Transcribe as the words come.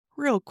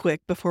real quick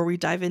before we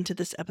dive into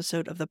this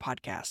episode of the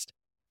podcast.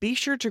 Be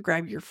sure to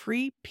grab your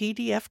free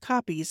PDF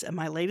copies of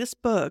my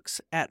latest books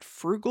at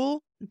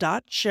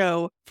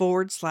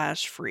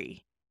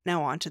frugal.show/free.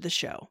 Now on to the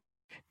show.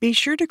 Be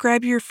sure to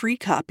grab your free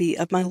copy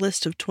of my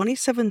list of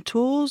 27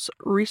 tools,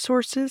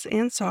 resources,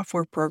 and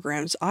software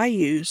programs I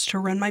use to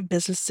run my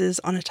businesses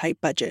on a tight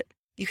budget.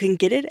 You can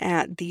get it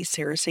at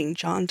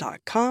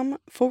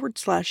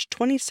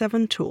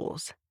thesarahstjohn.com/27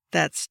 tools.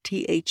 That's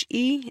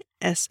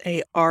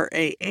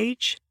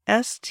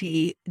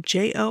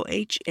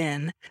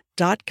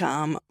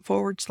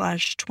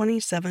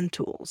THESARAHSTJOHN.com/27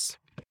 tools.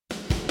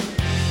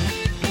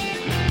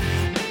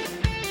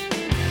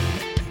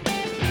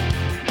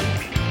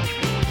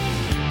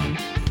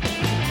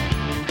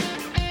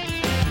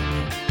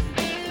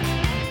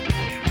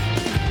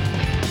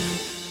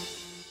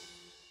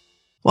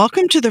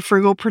 Welcome to the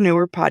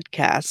Frugalpreneur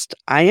Podcast.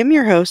 I am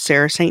your host,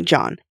 Sarah St.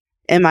 John,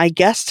 and my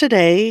guest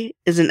today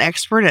is an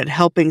expert at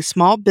helping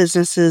small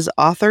businesses,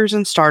 authors,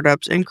 and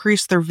startups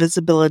increase their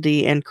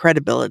visibility and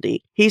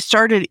credibility. He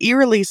started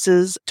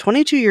eReleases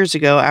 22 years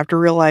ago after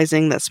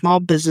realizing that small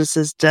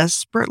businesses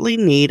desperately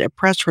need a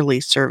press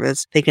release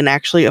service they can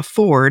actually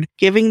afford,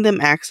 giving them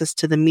access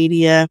to the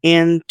media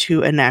and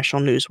to a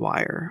national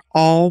newswire,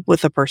 all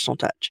with a personal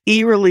touch.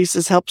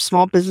 eReleases helps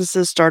small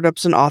businesses,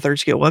 startups, and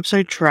authors get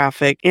website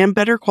traffic and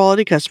better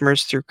quality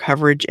customers through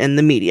coverage in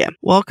the media.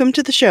 Welcome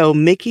to the show,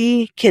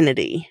 Mickey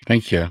Kennedy.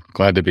 Thank you.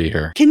 Glad to be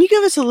here. Can you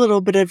give us a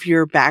little bit of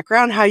your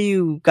background, how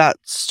you got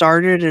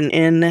started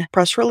in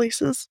press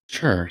releases?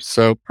 Sure.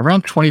 So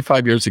around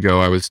 25 years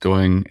ago, I was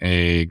doing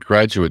a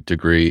graduate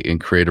degree in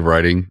creative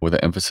writing with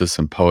an emphasis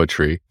in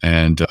poetry.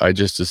 And I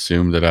just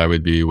assumed that I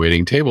would be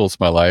waiting tables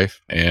my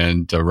life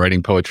and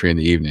writing poetry in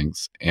the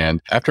evenings.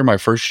 And after my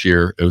first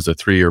year, it was a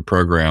 3-year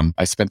program.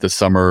 I spent the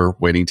summer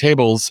waiting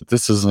tables.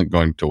 This isn't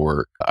going to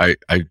work. I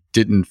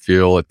didn't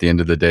feel at the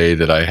end of the day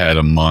that I had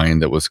a mind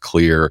that was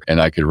clear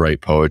and I could write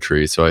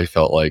poetry. So I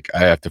felt like I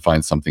have to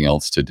find something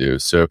else to do.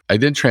 So I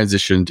then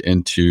transitioned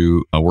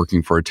into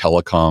working for a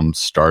telecom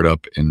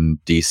startup in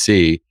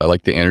DC. I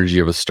liked the energy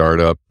of a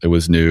startup. It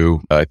was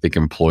new. I think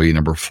employee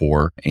number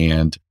 4.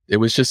 And it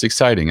was just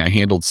exciting. I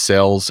handled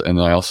sales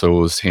and I also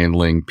was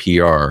handling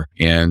PR.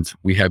 And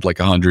we had like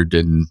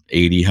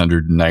 180,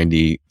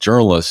 190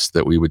 journalists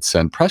that we would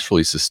send press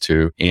releases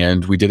to.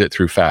 And we did it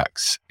through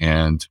fax.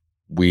 And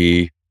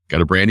we got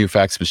a brand new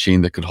fax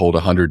machine that could hold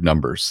 100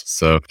 numbers.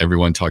 So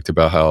everyone talked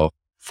about how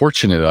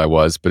fortunate I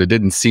was, but it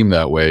didn't seem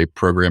that way.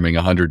 Programming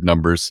 100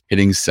 numbers,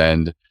 hitting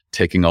send,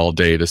 taking all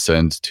day to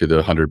send to the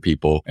 100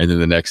 people. And then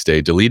the next day,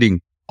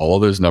 deleting all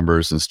of those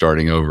numbers and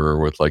starting over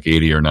with like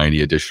 80 or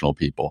 90 additional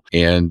people.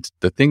 And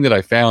the thing that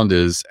I found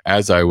is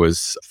as I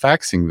was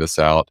faxing this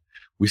out,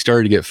 we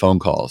started to get phone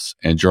calls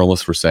and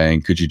journalists were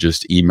saying, could you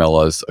just email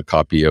us a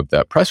copy of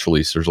that press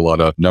release? There's a lot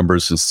of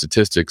numbers and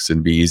statistics and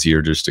it'd be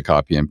easier just to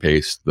copy and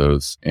paste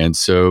those. And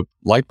so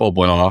light bulb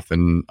went off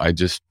and I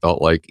just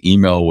felt like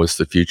email was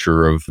the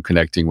future of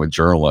connecting with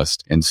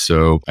journalists. And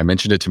so I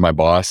mentioned it to my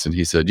boss and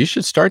he said, you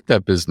should start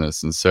that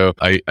business. And so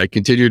I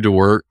continued to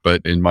work,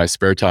 but in my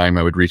spare time,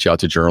 I would reach out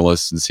to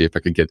journalists and see if I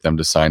could get them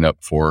to sign up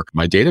for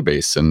my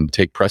database and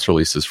take press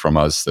releases from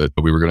us that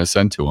we were going to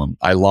send to them.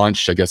 I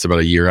launched, I guess, about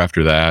a year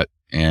after that.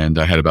 And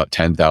I had about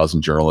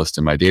 10,000 journalists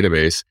in my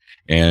database.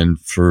 And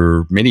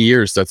for many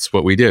years, that's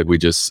what we did. We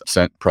just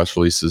sent press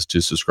releases to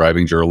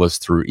subscribing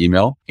journalists through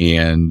email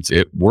and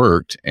it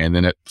worked. And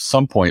then at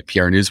some point,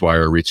 PR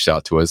Newswire reached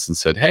out to us and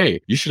said,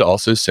 hey, you should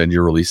also send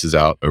your releases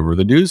out over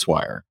the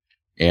Newswire.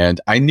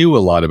 And I knew a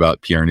lot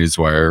about PR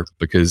Newswire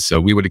because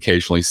we would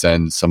occasionally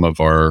send some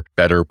of our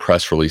better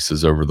press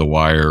releases over the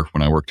wire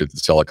when I worked at the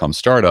telecom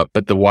startup.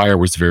 But the wire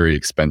was very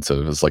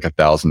expensive. It was like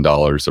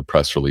 $1,000 a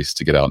press release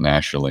to get out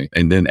nationally.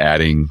 And then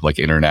adding like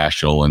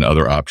international and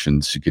other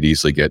options, you could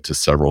easily get to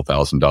several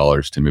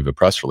 $1,000s to move a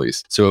press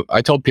release. So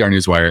I told PR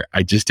Newswire,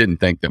 I just didn't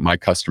think that my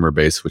customer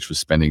base, which was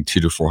spending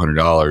 $200 to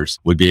 $400,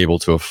 would be able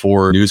to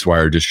afford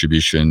Newswire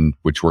distribution,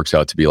 which works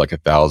out to be like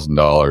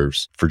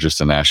 $1,000 for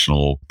just a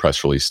national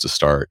press release to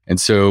start.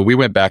 And so we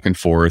went back and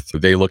forth.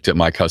 They looked at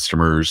my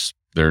customers.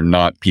 They're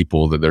not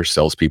people that their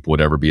salespeople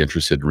would ever be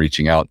interested in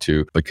reaching out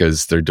to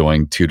because they're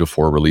doing 2 to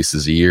 4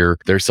 releases a year.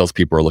 Their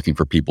salespeople are looking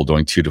for people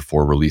doing 2 to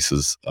 4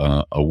 releases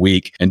a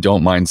week and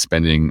don't mind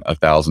spending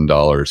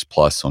 $1,000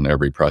 plus on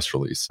every press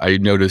release. I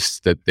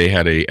noticed that they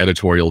had an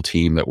editorial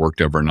team that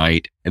worked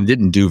overnight and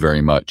didn't do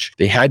very much.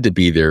 They had to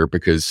be there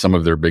because some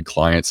of their big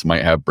clients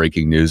might have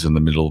breaking news in the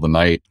middle of the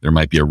night. There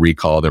might be a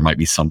recall. There might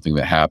be something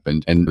that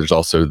happened. And there's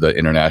also the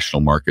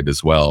international market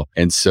as well.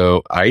 And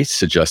so I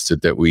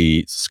suggested that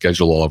we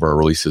schedule all of our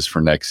releases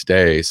for next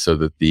day so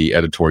that the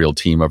editorial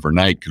team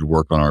overnight could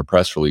work on our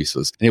press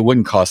releases. And it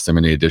wouldn't cost them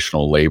any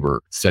additional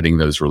labor setting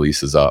those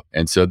releases up.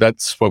 And so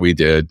that's what we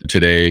did.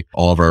 Today,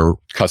 all of our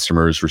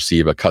customers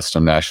receive a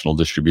custom national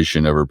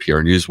distribution over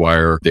PR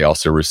Newswire. They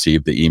also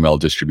receive the email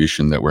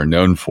distribution that we're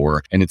known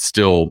for. And it's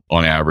still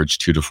on average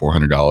 $200 to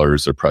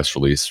 $400 a press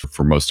release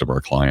for most of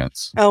our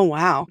clients. Oh,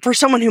 wow. For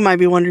someone who might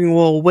be wondering,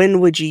 well, when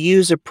would you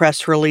use a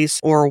press release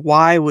or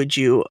why would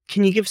you?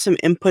 Can you give some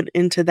input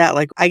into that?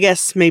 Like, I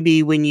guess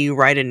maybe when you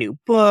write a new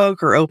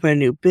book or open a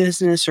new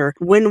business, or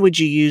when would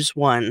you use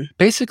one?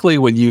 Basically,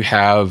 when you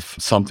have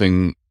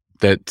something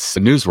that's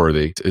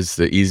newsworthy is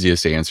the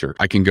easiest answer.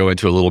 I can go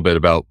into a little bit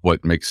about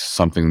what makes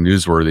something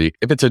newsworthy.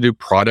 If it's a new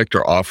product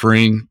or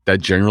offering,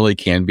 that generally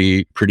can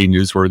be pretty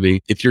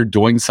newsworthy. If you're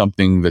doing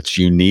something that's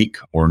unique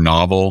or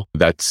novel,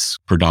 that's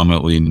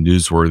predominantly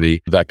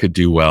newsworthy. That could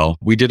do well.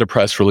 We did a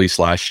press release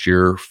last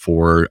year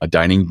for a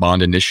dining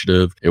bond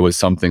initiative. It was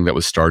something that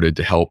was started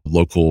to help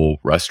local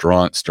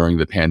restaurants during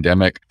the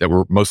pandemic that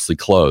were mostly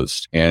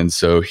closed. And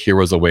so here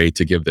was a way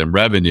to give them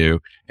revenue.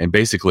 And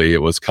basically,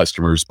 it was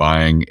customers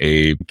buying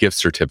a gift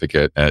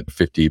certificate at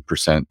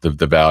 50% of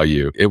the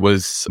value. It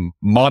was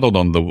modeled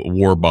on the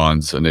war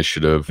bonds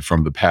initiative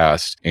from the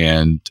past,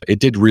 and it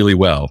did really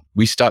well.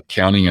 We stopped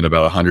counting at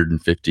about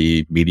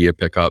 150 media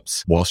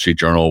pickups. Wall Street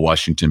Journal,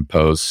 Washington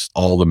Post,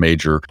 all the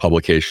major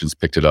publications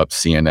picked it up,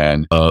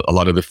 CNN. A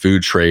lot of the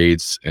food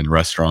trades and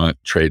restaurant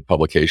trade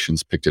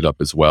publications picked it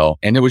up as well.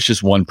 And it was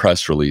just one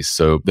press release.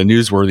 So the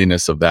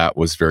newsworthiness of that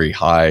was very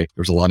high. There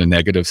was a lot of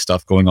negative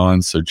stuff going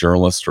on. So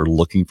journalists are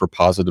looking for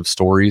positive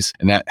stories.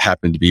 And that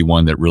happened to be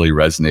one that really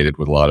resonated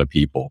with a lot of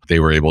people.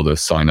 They were able to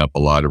sign up a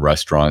lot of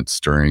restaurants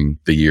during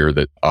the year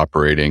that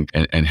operating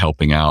and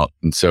helping out.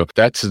 And so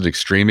that's an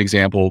extreme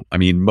example. I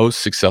mean,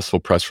 most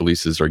successful press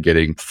releases are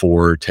getting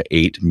 4 to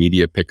 8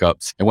 media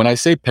pickups. And when I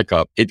say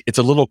pickup, it's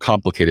a little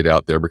complicated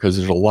out there because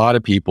there's a lot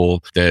of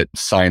people that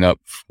sign up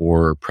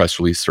for press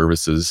release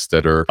services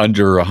that are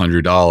under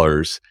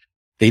 $100.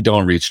 They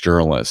don't reach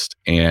journalists.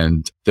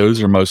 And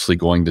those are mostly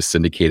going to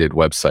syndicated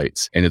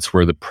websites. And it's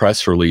where the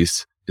press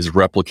release is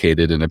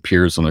replicated and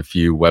appears on a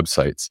few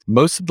websites.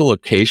 Most of the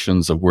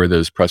locations of where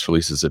those press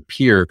releases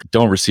appear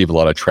don't receive a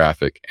lot of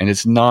traffic. And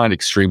it's not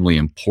extremely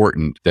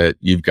important that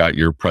you've got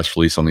your press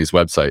release on these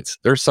websites.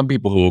 There are some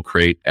people who will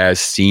create as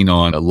seen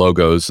on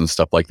logos and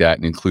stuff like that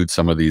and include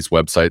some of these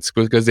websites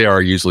because they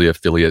are usually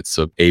affiliates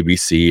of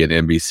ABC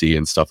and NBC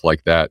and stuff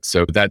like that.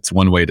 So that's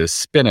one way to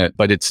spin it,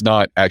 but it's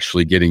not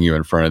actually getting you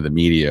in front of the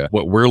media.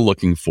 What we're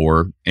looking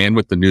for, and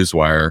with the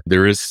Newswire,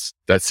 there is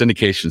that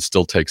syndication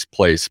still takes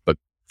place, but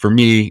for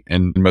me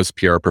and most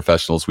PR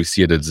professionals, we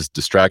see it as a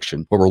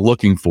distraction. What we're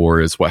looking for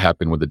is what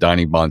happened with the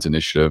Dining Bonds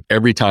Initiative.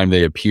 Every time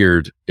they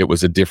appeared, it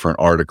was a different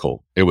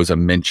article. It was a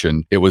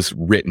mention. It was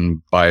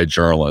written by a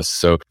journalist.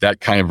 So that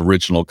kind of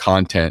original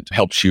content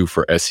helps you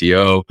for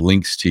SEO,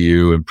 links to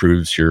you,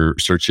 improves your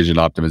search engine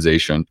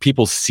optimization.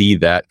 People see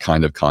that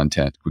kind of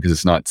content because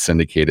it's not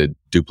syndicated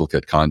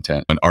duplicate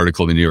content. An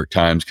article in the New York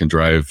Times can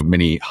drive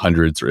many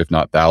hundreds or if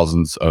not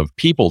thousands of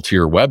people to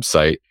your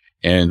website.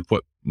 And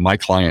what my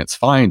clients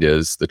find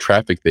is the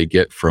traffic they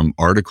get from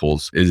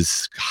articles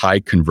is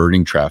high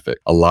converting traffic.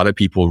 A lot of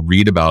people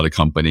read about a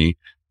company.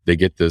 They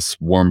get this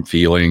warm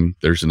feeling.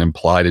 There's an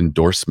implied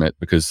endorsement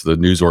because the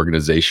news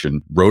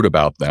organization wrote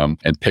about them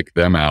and picked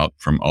them out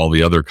from all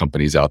the other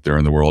companies out there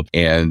in the world.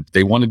 And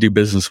they want to do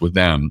business with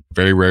them.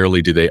 Very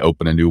rarely do they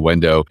open a new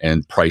window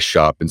and price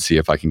shop and see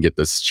if I can get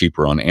this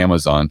cheaper on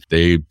Amazon.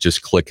 They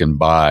just click and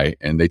buy,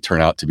 and they turn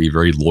out to be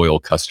very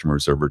loyal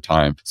customers over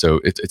time. So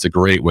it's a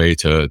great way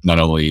to not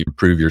only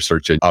improve your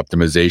search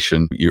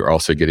optimization, you're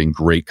also getting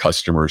great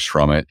customers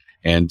from it.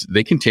 And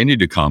they continue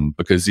to come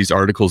because these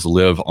articles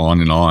live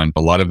on and on.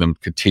 A lot of them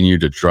continue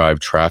to drive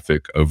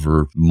traffic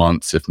over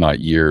months, if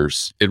not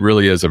years. It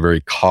really is a very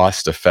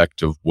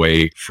cost-effective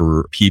way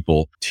for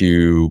people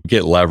to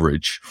get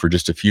leverage. For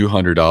just a few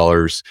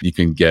 $100s, you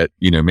can get,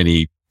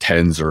 many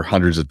tens or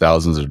hundreds of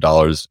thousands of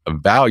dollars of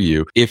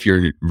value if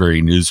you're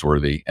very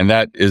newsworthy. And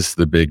that is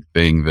the big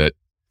thing that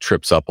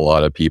trips up a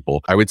lot of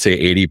people. I would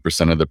say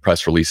 80% of the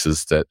press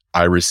releases that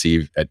I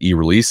receive at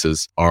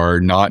eReleases are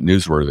not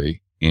newsworthy.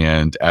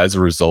 And as a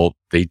result,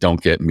 they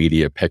don't get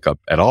media pickup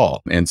at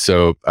all. And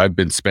so I've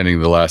been spending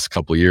the last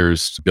couple of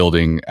years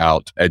building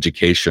out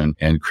education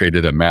and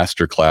created a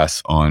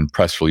masterclass on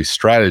press release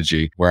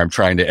strategy where I'm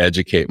trying to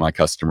educate my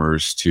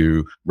customers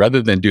to,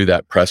 rather than do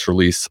that press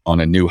release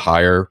on a new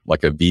hire,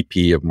 like a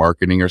VP of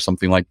marketing or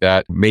something like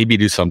that, maybe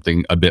do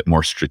something a bit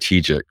more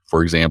strategic.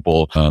 For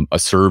example, a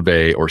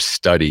survey or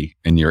study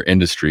in your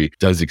industry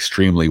does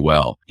extremely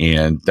well.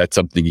 And that's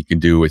something you can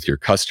do with your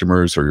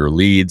customers or your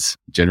leads.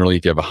 Generally,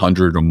 if you have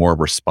 100 or more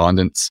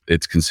respondents,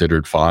 it's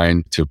considered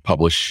fine to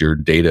publish your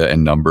data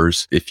and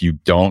numbers. If you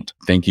don't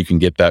think you can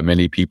get that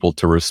many people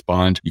to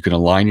respond, you can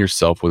align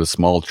yourself with a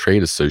small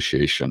trade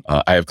association.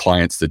 I have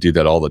clients that do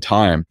that all the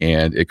time,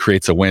 and it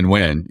creates a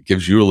win-win. It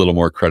gives you a little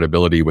more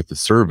credibility with the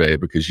survey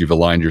because you've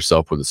aligned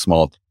yourself with a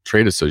small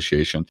trade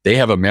association, they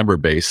have a member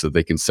base that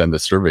they can send the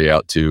survey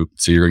out to.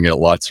 So you're going to get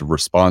lots of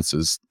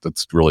responses.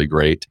 That's really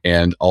great.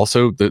 And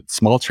also the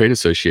small trade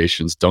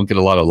associations don't get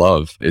a lot of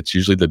love. It's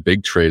usually the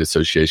big trade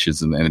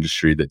associations in the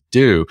industry that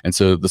do. And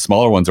so the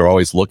smaller ones are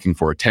always looking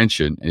for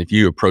attention. And if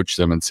you approach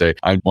them and say,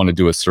 I want to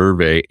do a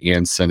survey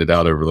and send it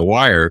out over the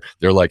wire,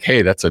 they're like,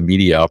 hey, that's a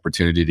media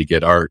opportunity to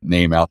get our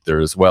name out there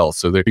as well.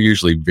 So they're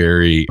usually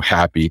very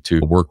happy to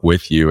work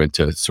with you and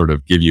to sort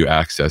of give you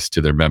access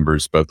to their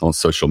members, both on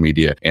social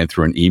media and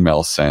through an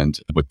email send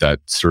with that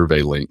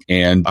survey link.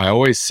 And I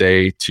always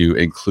say to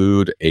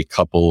include a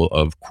couple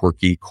of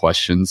quirky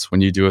questions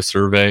when you do a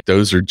survey.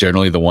 Those are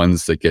generally the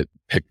ones that get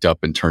picked up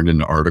and turned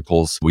into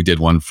articles. We did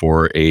one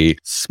for a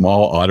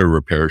small auto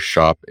repair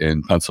shop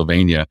in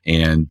Pennsylvania,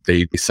 and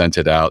they sent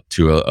it out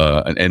to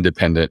an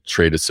independent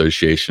trade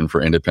association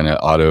for independent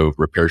auto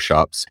repair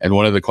shops. And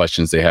one of the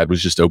questions they had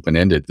was just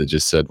open-ended that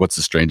just said, what's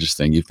the strangest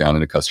thing you found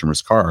in a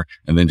customer's car?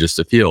 And then just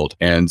a field.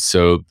 And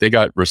so they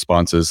got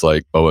responses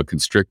like boa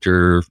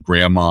constrictor,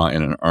 grandma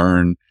in an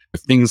urn,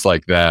 things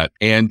like that.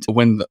 And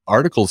when the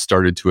articles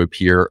started to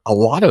appear, a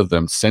lot of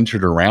them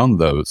centered around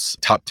those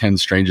top 10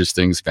 strangest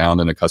things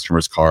found in a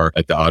customer's car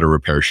at the auto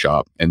repair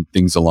shop and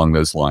things along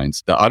those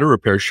lines. The auto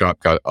repair shop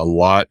got a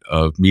lot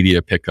of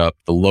media pickup.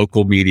 The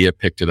local media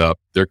picked it up.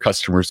 Their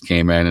customers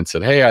came in and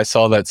said, hey, I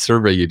saw that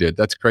survey you did.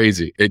 That's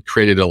crazy. It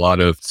created a lot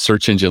of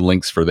search engine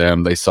links for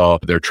them. They saw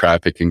their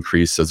traffic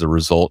increase as a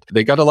result.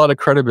 They got a lot of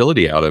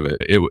credibility out of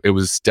it. It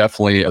was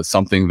definitely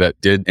something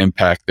that did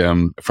impact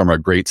them from a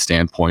great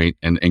standpoint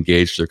and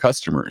engage their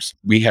customers.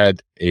 We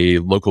had a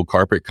local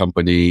carpet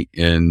company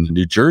in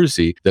New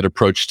Jersey that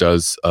approached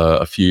us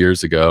a few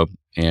years ago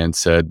and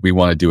said, we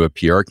want to do a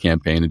PR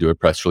campaign and do a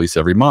press release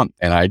every month.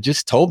 And I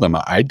just told them,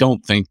 I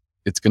don't think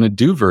it's going to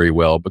do very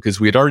well,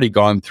 because we had already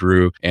gone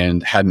through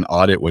and had an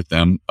audit with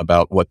them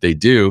about what they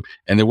do.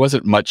 And there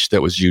wasn't much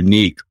that was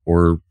unique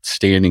or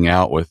standing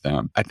out with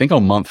them. I think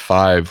on month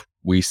 5,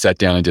 we sat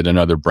down and did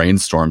another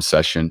brainstorm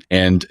session.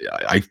 And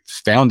I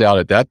found out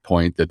at that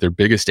point that their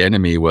biggest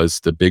enemy was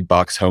the big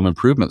box home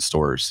improvement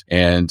stores.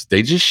 And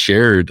they just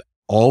shared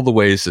all the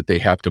ways that they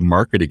have to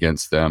market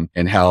against them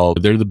and how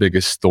they're the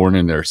biggest thorn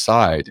in their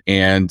side.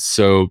 And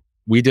so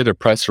we did a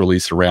press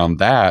release around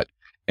that.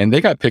 And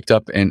they got picked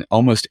up in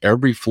almost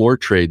every floor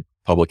trade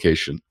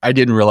publication. I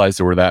didn't realize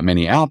there were that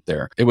many out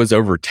there. It was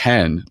over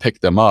 10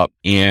 picked them up.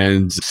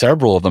 And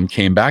several of them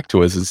came back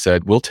to us and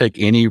said, we'll take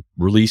any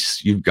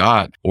release you've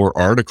got or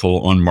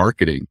article on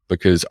marketing,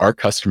 because our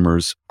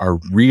customers are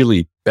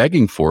really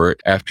begging for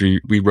it after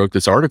we wrote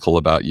this article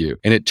about you.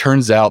 And it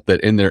turns out that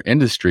in their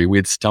industry, we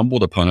had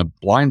stumbled upon a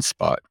blind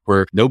spot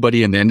where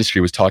nobody in the industry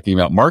was talking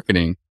about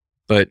marketing,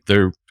 but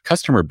their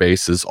customer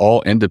base is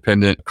all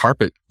independent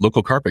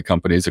local carpet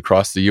companies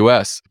across the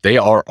US. They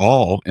are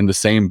all in the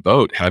same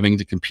boat, having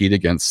to compete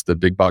against the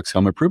big box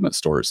home improvement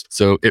stores.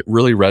 So it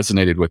really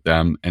resonated with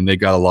them, and they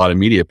got a lot of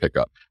media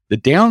pickup. The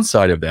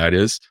downside of that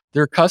is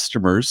their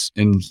customers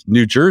in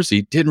New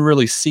Jersey didn't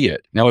really see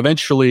it. Now,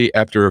 eventually,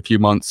 after a few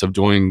months of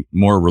doing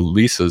more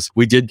releases,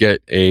 we did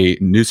get a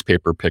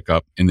newspaper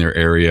pickup in their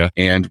area.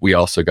 And we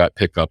also got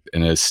pickup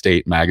in a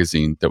state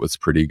magazine that was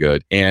pretty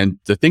good. And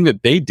the thing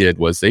that they did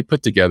was they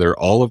put together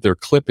all of their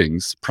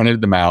clippings,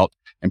 printed them out,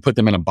 and put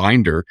them in a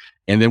binder.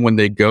 And then when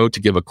they go to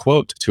give a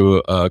quote to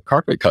a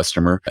carpet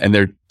customer and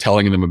they're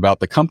telling them about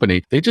the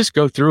company, they just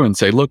go through and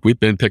say, look, we've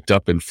been picked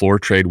up in Floor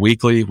Trade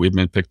Weekly. We've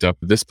been picked up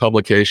this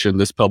publication.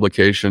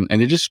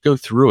 And they just go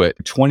through it,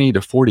 20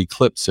 to 40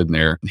 clips in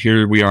there.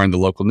 Here we are in the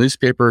local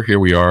newspaper. Here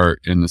we are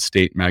in the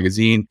state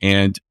magazine.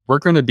 And we're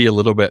going to be a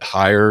little bit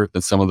higher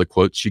than some of the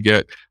quotes you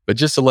get. But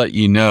just to let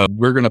you know,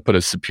 we're going to put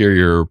a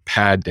superior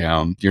pad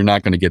down. You're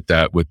not going to get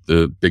that with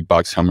the big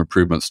box home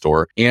improvement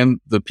store. And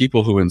the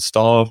people who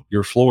install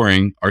your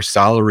flooring are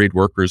salaried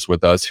workers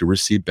with us who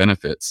receive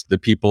benefits. The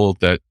people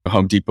that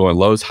Home Depot and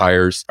Lowe's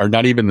hires are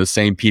not even the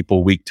same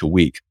people week to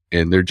week.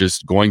 And they're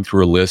just going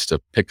through a list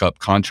of pickup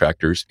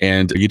contractors,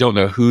 and you don't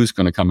know who's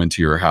going to come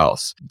into your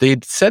house.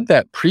 They'd said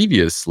that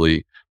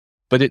previously,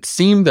 but it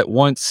seemed that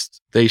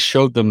once they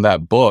showed them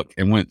that book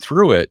and went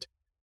through it,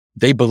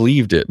 they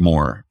believed it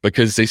more,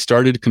 because they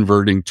started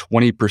converting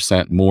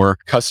 20% more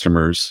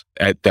customers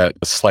at that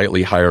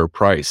slightly higher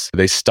price.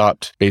 They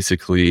stopped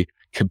basically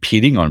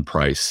competing on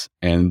price,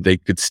 and they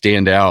could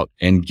stand out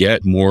and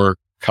get more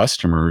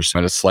customers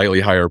at a slightly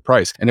higher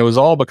price. And it was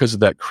all because of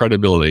that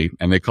credibility.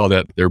 And they call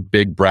that their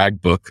big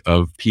brag book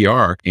of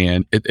PR.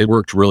 And it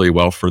worked really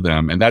well for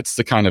them. And that's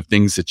the kind of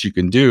things that you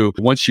can do.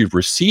 Once you've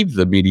received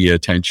the media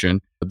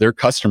attention, their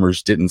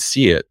customers didn't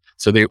see it.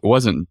 So they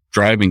wasn't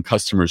driving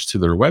customers to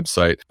their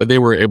website, but they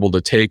were able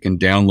to take and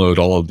download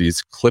all of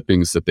these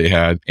clippings that they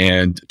had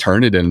and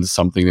turn it into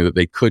something that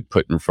they could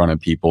put in front of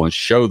people and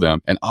show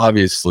them. And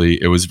obviously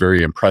it was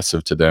very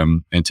impressive to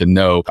them, and to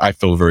know, I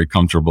feel very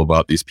comfortable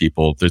about these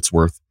people. It's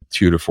worth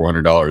 $200 to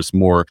 $400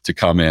 more to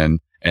come in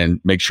and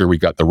make sure we've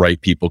got the right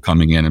people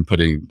coming in and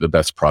putting the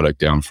best product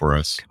down for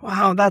us.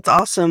 Wow, that's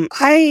awesome.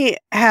 I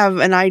have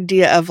an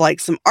idea of like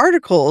some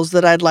articles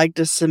that I'd like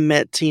to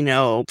submit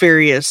to,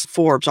 various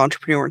Forbes,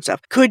 Entrepreneur and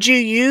stuff. Could you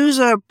use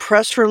a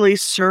press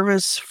release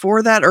service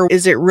for that? Or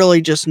is it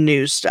really just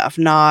news stuff,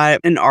 not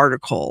an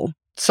article?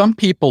 Some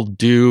people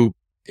do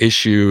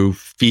issue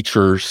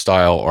feature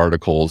style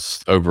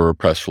articles over a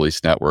press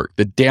release network.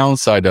 The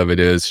downside of it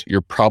is you're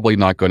probably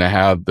not going to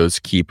have those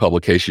key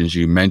publications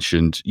you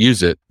mentioned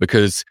use it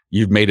because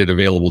you've made it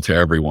available to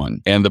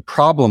everyone. And the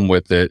problem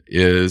with it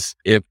is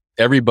if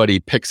everybody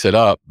picks it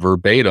up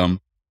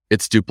verbatim,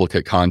 it's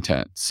duplicate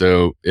content.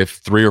 So if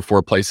 3 or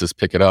 4 places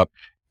pick it up,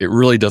 it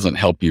really doesn't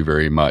help you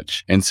very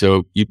much. And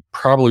so you'd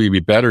probably be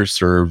better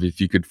served if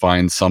you could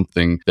find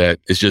something that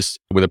is just,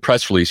 with a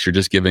press release, you're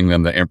just giving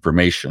them the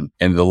information,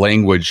 and the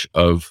language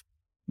of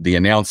the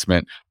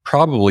announcement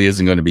probably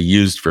isn't going to be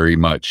used very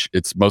much.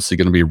 It's mostly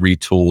going to be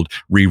retooled,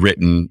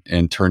 rewritten,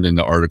 and turned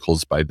into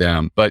articles by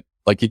them. But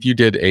like if you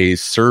did a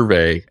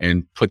survey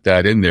and put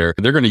that in there,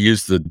 they're going to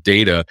use the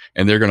data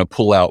and they're going to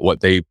pull out what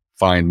they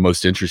find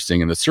most interesting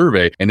in the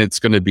survey, and it's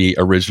going to be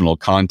original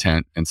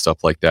content and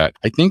stuff like that.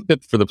 I think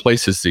that for the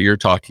places that you're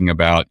talking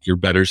about, you're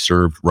better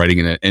served writing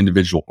an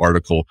individual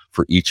article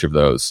for each of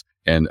those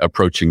and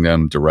approaching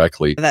them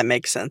directly. That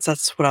makes sense.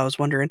 That's what I was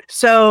wondering.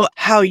 So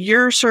how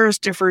your service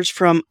differs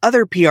from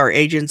other PR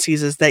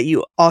agencies is that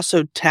you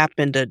also tap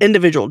into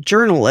individual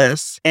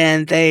journalists,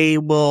 and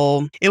it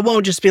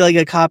won't just be like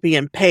a copy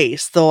and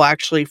paste. They'll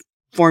actually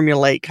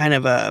formulate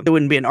it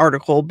wouldn't be an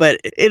article, but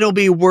it'll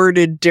be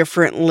worded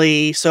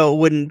differently. So it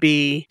wouldn't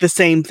be the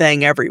same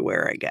thing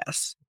everywhere, I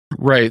guess.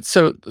 Right.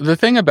 So the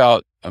thing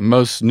about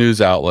most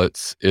news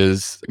outlets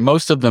is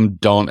most of them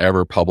don't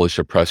ever publish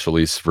a press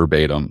release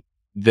verbatim.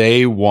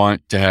 They're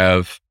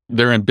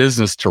in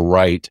business to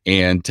write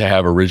and to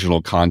have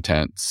original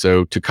content.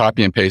 So to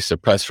copy and paste a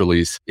press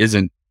release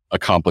isn't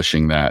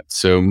accomplishing that.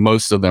 So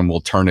most of them will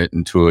turn it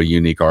into a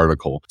unique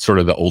article, sort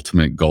of the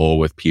ultimate goal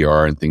with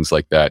PR and things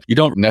like that. You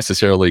don't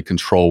necessarily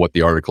control what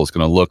the article is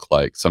going to look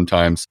like.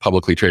 Sometimes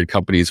publicly traded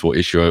companies will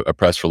issue a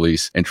press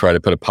release and try to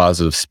put a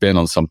positive spin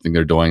on something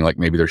they're doing, like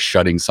maybe they're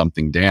shutting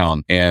something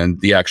down. And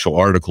the actual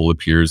article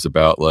appears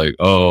about like,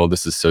 oh,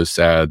 this is so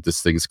sad,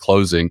 this thing's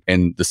closing.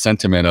 And the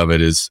sentiment of it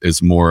is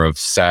more of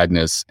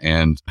sadness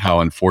and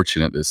how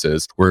unfortunate this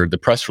is, where the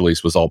press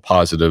release was all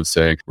positive,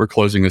 saying, we're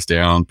closing this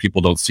down.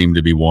 People don't seem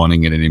to be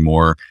wanting it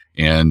anymore,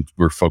 and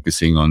we're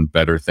focusing on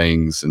better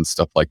things and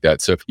stuff like that.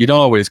 So you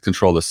don't always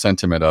control the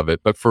sentiment of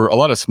it. But for a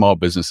lot of small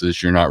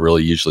businesses, you're not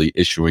really usually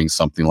issuing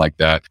something like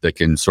that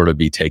can sort of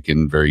be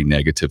taken very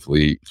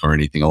negatively or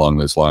anything along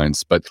those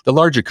lines. But the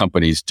larger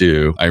companies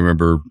do. I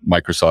remember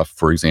Microsoft,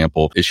 for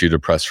example, issued a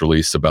press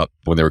release about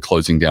when they were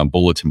closing down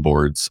bulletin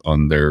boards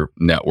on their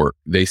network.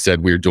 They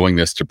said, we're doing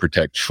this to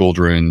protect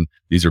children.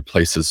 These are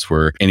places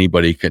where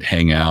anybody could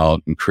hang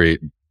out and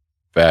create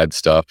bad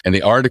stuff. And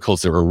the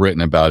articles that were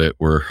written about it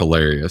were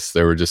hilarious.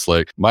 They were just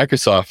like,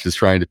 Microsoft is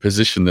trying to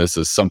position this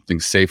as something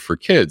safe for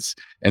kids.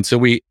 And so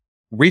we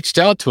reached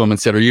out to them and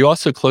said, are you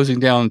also closing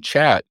down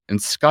chat and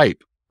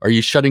Skype? Are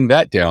you shutting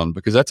that down?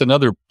 Because that's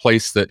another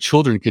place that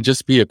children could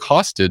just be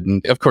accosted.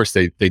 And of course,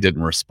 they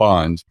didn't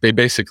respond. They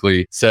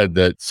basically said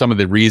that some of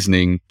the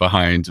reasoning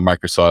behind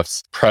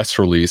Microsoft's press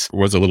release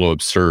was a little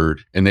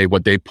absurd. And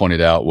what they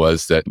pointed out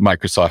was that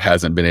Microsoft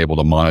hasn't been able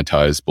to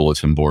monetize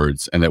bulletin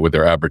boards, and that with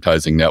their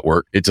advertising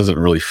network, it doesn't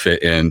really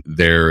fit in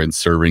there and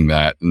serving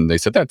that. And they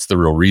said that's the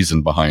real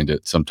reason behind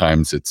it.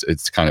 Sometimes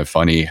it's kind of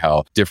funny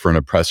how different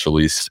a press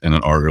release and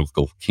an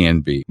article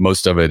can be.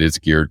 Most of it is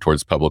geared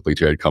towards publicly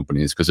traded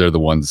companies because they're the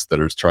ones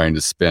that are trying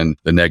to spin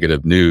the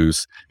negative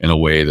news in a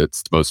way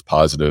that's most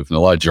positive. And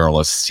a lot of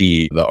journalists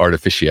see the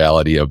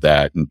artificiality of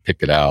that and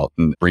pick it out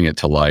and bring it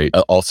to light.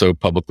 Also,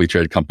 publicly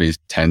traded companies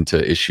tend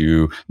to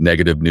issue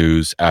negative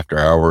news after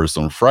hours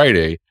on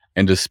Friday.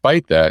 And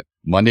despite that,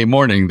 Monday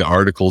morning, the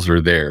articles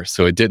are there.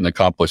 So it didn't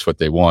accomplish what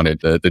they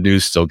wanted. The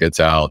news still gets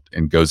out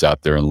and goes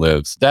out there and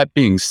lives. That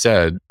being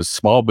said,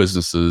 small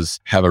businesses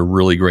have a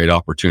really great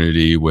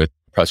opportunity with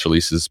press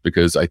releases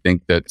because I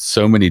think that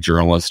so many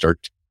journalists are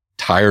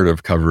tired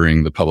of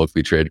covering the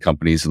publicly traded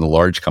companies and the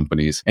large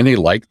companies, and they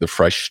like the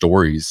fresh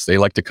stories. They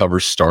like to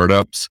cover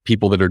startups,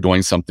 people that are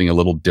doing something a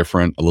little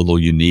different, a little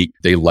unique.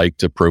 They like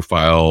to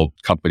profile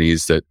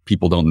companies that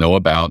people don't know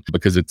about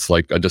because it's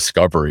like a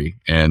discovery.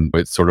 And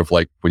it's sort of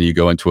like when you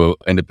go into an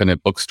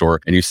independent bookstore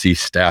and you see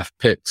staff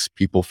picks,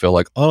 people feel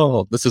like,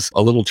 oh, this is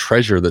a little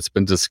treasure that's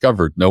been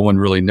discovered. No one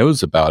really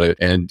knows about it.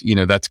 And,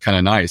 that's kind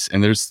of nice.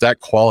 And there's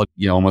that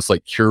quality, almost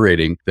like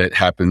curating that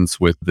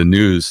happens with the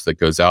news that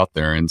goes out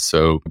there. And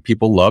so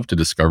people love to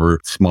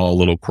discover small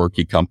little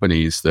quirky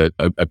companies that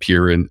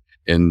appear in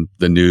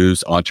the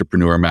news.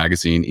 Entrepreneur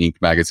Magazine, Inc.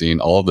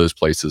 Magazine, all of those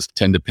places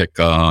tend to pick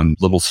on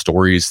little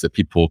stories that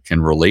people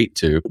can relate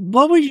to.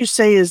 What would you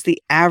say is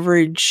the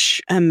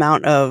average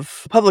amount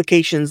of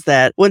publications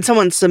that when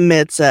someone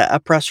submits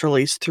a press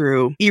release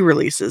through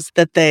e-releases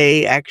that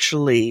they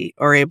actually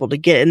are able to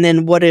get? And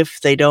then what if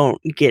they don't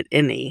get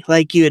any?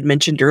 Like you had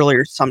mentioned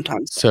earlier,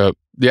 sometimes. So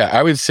Yeah,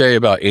 I would say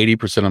about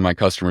 80% of my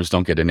customers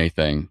don't get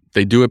anything.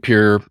 They do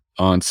appear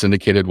on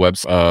syndicated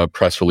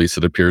press release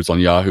that appears on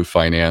Yahoo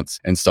Finance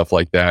and stuff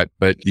like that.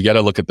 But you got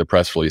to look at the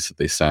press release that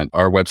they sent.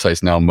 Our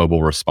website's now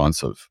mobile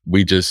responsive.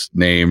 We just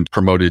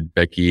promoted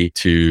Becky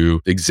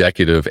to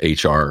executive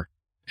HR,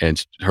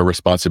 and her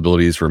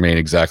responsibilities remain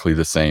exactly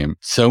the same.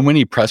 So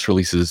many press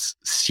releases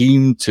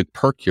seem to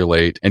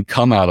percolate and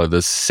come out of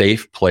this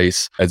safe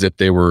place as if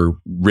they were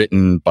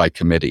written by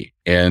committee.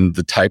 And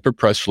the type of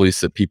press release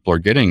that people are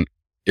getting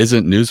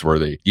isn't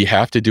newsworthy. You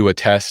have to do a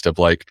test of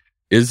like,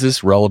 is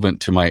this relevant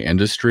to my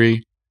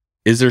industry?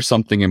 Is there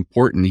something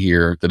important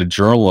here that a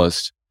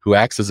journalist who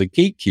acts as a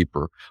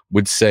gatekeeper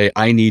would say,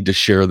 I need to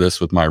share this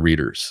with my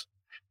readers?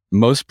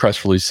 Most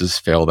press releases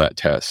fail that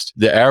test.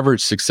 The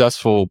average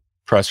successful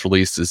press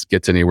releases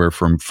gets anywhere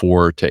from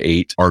 4 to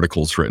 8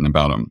 articles written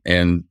about them.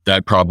 And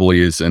that probably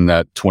is in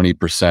that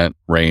 20%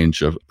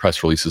 range of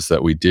press releases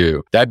that we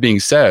do. That being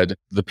said,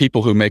 the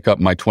people who make up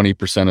my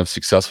 20% of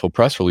successful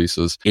press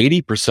releases,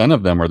 80%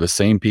 of them are the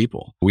same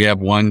people. We have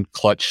one,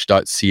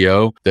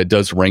 Clutch.co, that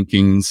does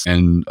rankings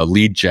and a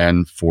lead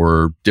gen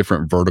for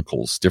different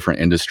verticals, different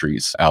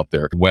industries out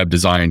there, web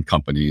design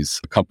companies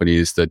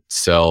that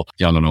sell,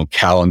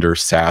 calendar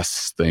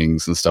SaaS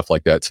things and stuff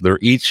like that. So they're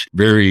each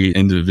very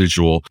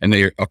individual and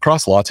they are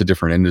across lots of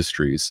different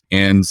industries.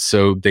 And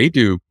so they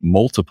do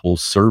multiple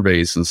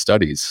surveys and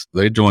studies.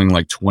 They're doing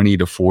like 20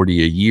 to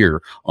 40 a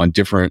year on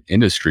different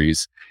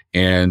industries.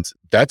 And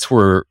that's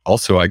where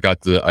also I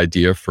got the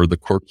idea for the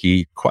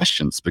quirky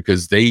questions,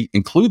 because they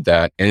include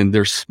that and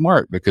they're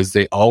smart because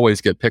they always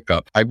get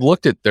pickup. I've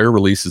looked at their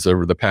releases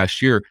over the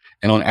past year,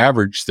 and on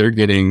average, they're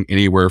getting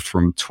anywhere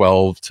from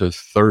 12 to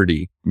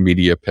 30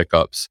 media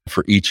pickups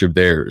for each of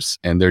theirs.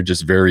 And they're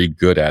just very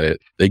good at it.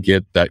 They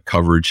get that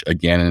coverage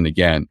again and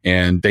again.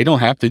 And they don't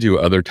have to do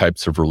other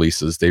types of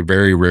releases. They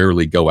very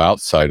rarely go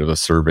outside of a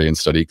survey and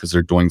study because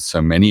they're doing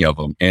so many of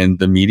them. And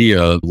the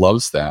media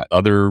loves that.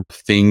 Other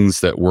things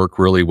that work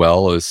really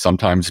well is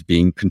sometimes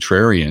being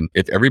contrarian.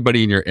 If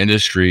everybody in your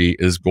industry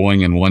is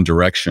going in one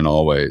direction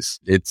always,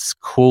 it's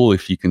cool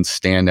if you can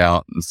stand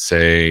out and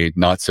say,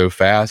 not so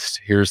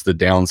fast. Here's the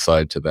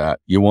downside to that.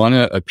 You want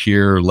to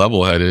appear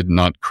level-headed,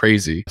 not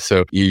crazy.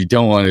 So you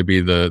don't want to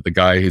be the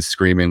guy who's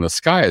screaming the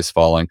sky is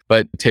falling.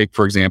 But take,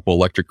 for example,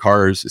 electric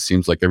cars. It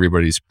seems like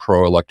everybody's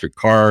pro-electric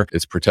car.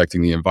 It's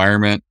protecting the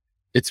environment.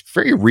 It's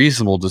very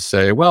reasonable to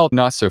say, well,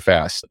 not so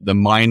fast. The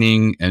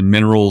mining and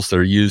minerals that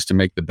are used to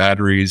make the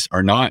batteries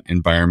are not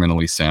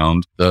environmentally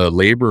sound. The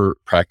labor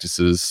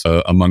practices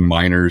among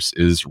miners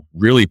is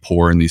really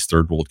poor in these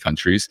third world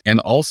countries. And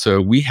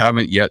also, we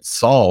haven't yet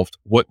solved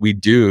what we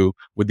do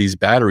with these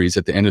batteries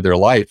at the end of their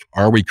life.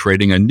 Are we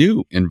creating a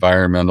new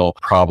environmental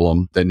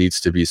problem that needs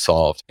to be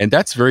solved? And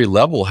that's very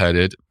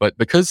level-headed. But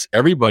because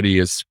everybody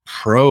is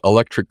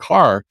pro-electric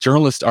car,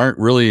 journalists aren't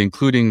really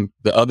including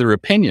the other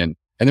opinion.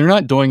 And they're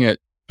not doing it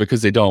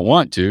because they don't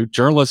want to.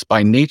 Journalists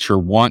by nature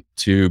want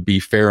to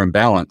be fair and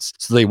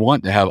balanced. So they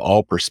want to have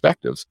all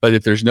perspectives. But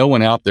if there's no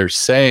one out there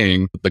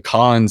saying the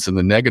cons and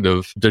the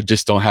negative, they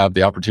just don't have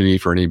the opportunity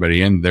for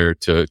anybody in there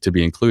to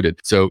be included.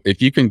 So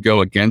if you can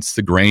go against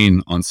the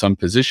grain on some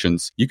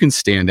positions, you can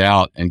stand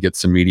out and get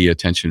some media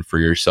attention for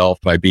yourself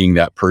by being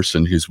that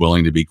person who's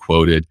willing to be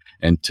quoted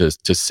and to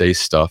say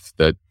stuff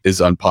that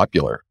is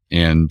unpopular.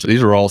 And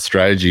these are all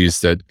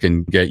strategies that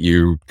can get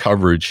you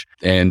coverage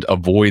and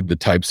avoid the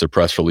types of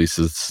press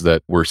releases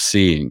that we're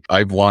seeing.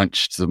 I've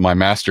launched my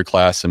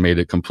masterclass and made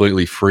it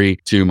completely free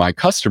to my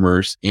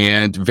customers,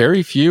 and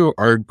very few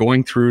are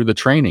going through the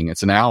training.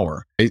 It's an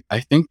hour.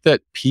 I think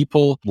that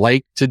people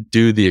like to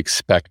do the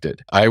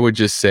expected. I would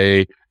just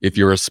say, if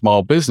you're a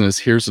small business,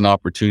 here's an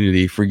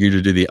opportunity for you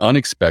to do the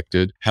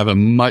unexpected, have a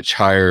much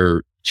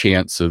higher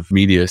chance of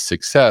media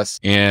success,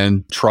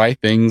 and try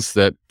things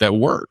that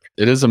work.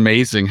 It is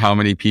amazing how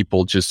many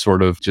people just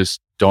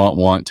don't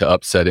want to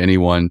upset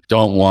anyone,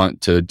 don't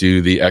want to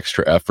do the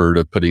extra effort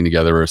of putting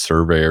together a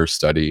survey or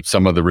study.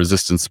 Some of the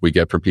resistance we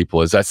get from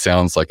people is that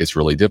sounds like it's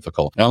really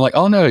difficult. And I'm like,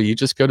 oh no, you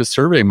just go to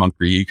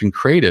SurveyMonkey, you can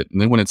create it. And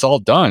then when it's all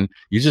done,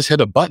 you just hit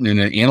a button and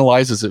it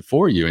analyzes it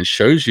for you and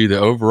shows you the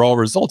overall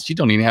results. You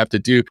don't even have to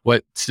do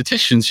what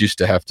statisticians used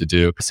to have to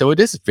do. So it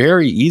is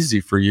very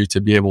easy for you to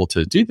be able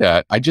to do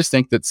that. I just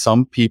think that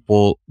some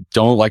people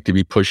don't like to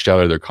be pushed out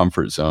of their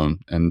comfort zone.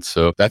 And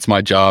so that's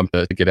my job,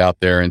 to get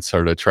out there and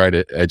sort of try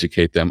to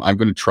educate them. I'm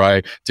going to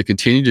try to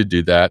continue to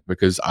do that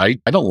because I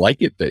don't like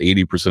it that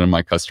 80% of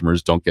my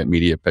customers don't get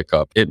media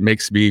pickup. It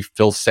makes me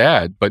feel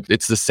sad, but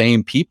it's the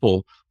same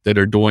people that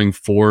are doing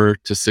 4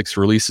 to 6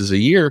 releases a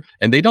year,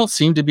 and they don't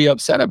seem to be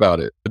upset about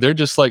it. They're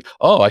just like,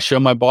 oh, I show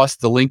my boss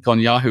the link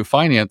on Yahoo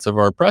Finance of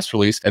our press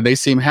release, and they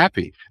seem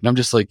happy. And I'm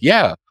just like,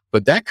 yeah,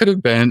 but that could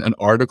have been an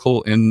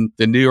article in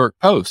the New York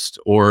Post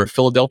or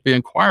Philadelphia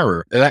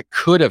Inquirer. That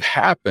could have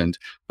happened.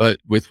 But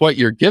with what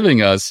you're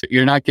giving us,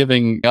 you're not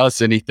giving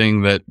us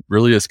anything that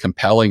really is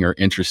compelling or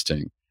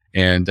interesting.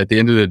 And at the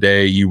end of the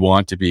day, you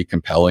want to be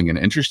compelling and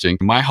interesting.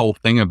 My whole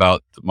thing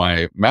about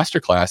my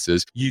masterclass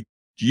is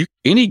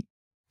any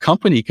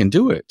company can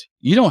do it.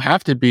 You don't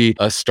have to be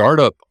a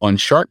startup on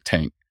Shark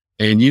Tank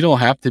And you don't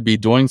have to be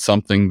doing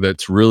something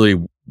that's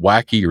really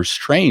wacky or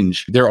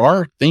strange. There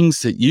are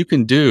things that you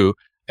can do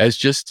as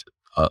just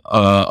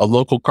a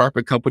local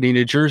carpet company in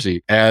New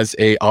Jersey, as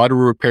a auto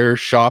repair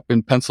shop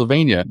in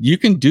Pennsylvania. You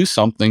can do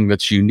something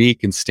that's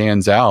unique and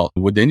stands out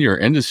within your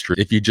industry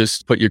if you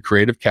just put your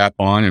creative cap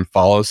on and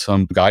follow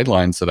some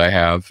guidelines that I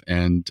have.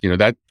 And,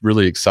 that's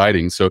really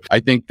exciting. So I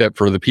think that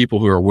for the people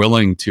who are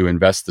willing to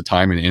invest the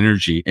time and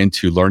energy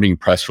into learning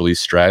press release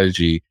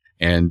strategy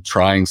and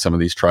trying some of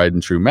these tried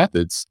and true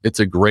methods, it's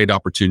a great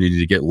opportunity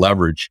to get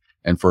leverage,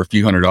 and for a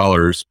few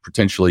 $100s,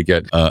 potentially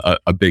get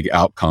a big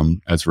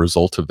outcome as a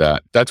result of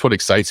that. That's what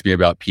excites me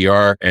about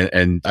PR.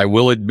 And I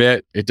will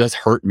admit, it does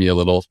hurt me a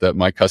little that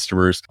my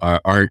customers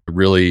aren't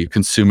really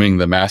consuming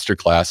the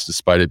masterclass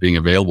despite it being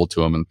available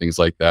to them and things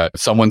like that.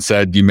 Someone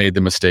said, you made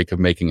the mistake of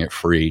making it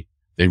free.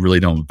 They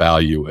really don't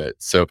value it.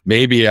 So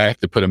maybe I have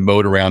to put a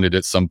moat around it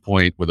at some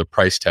point with a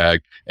price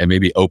tag and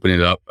maybe open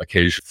it up,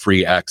 occasional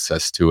free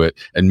access to it.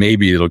 And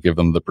maybe it'll give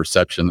them the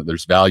perception that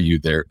there's value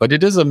there. But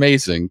it is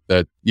amazing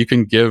that you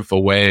can give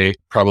away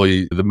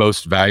probably the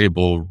most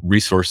valuable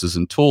resources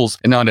and tools,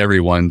 and not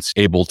everyone's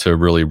able to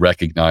really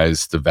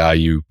recognize the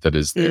value that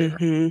is there.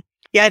 Mm-hmm.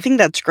 Yeah, I think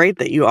that's great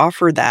that you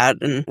offer that.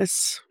 And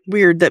it's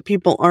weird that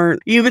people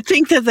aren't. You would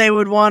think that they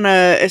would want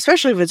to,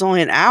 especially if it's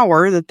only an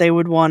hour, that they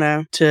would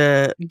want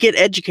to get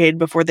educated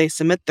before they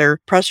submit their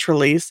press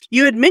release.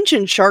 You had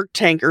mentioned Shark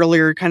Tank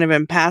earlier, kind of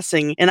in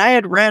passing, and I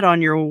had read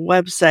on your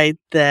website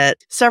that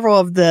several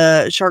of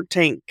the Shark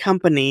Tank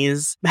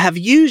companies have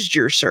used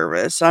your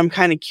service. I'm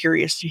kind of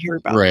curious to hear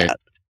about that.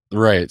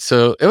 Right.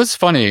 So it was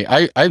funny.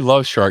 I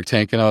love Shark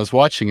Tank, and I was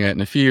watching it.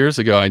 And a few years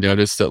ago, I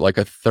noticed that like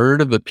a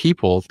third of the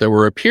people that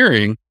were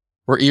appearing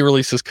were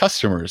eRelease's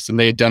customers, and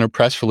they had done a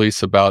press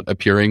release about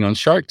appearing on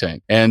Shark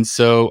Tank. And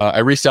so I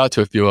reached out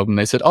to a few of them.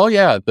 They said, oh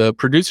yeah, the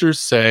producers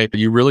say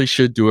you really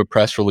should do a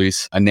press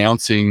release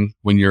announcing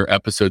when your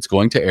episode's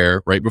going to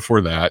air right before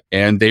that.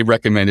 And they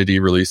recommended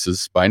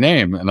eReleases by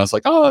name. And I was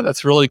like, oh,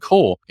 that's really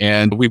cool.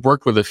 And we've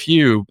worked with a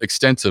few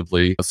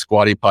extensively.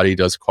 Squatty Potty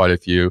does quite a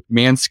few.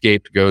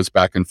 Manscaped goes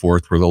back and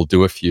forth where they'll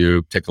do a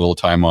few, take a little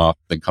time off,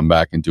 then come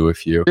back and do a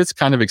few. It's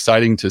kind of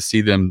exciting to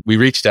see them. We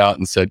reached out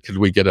and said, could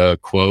we get a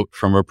quote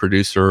from a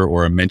producer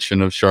or a mention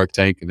of Shark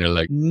Tank? And they're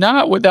like,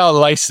 not without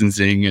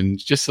licensing. And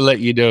just to let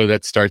you know,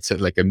 that starts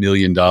at like $1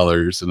 million.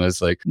 And I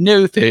was like,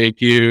 no,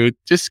 thank you.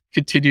 Just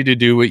continue to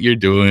do what you're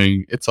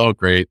doing. It's all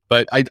great.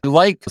 But I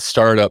like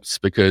startups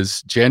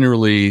because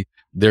generally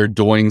they're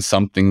doing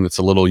something that's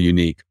a little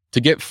unique. To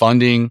get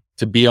funding,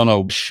 to be on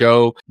a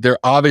show, they're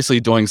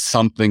obviously doing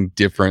something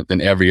different than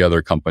every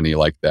other company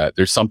like that.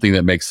 There's something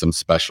that makes them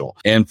special.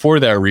 And for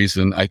that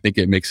reason, I think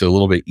it makes it a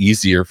little bit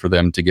easier for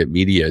them to get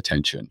media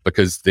attention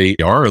because they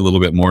are a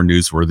little bit more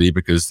newsworthy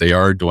because they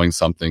are doing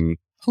something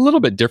a little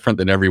bit different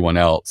than everyone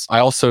else. I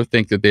also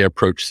think that they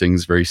approach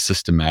things very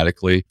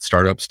systematically.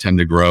 Startups tend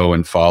to grow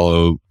and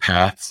follow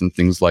paths and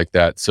things like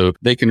that. So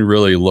they can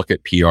really look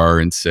at PR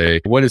and say,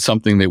 what is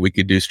something that we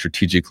could do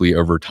strategically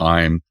over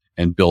time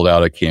and build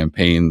out a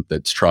campaign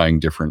that's trying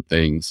different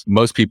things.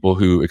 Most people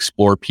who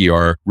explore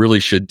PR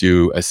really should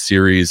do a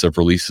series of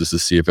releases to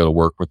see if it'll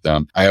work with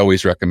them. I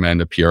always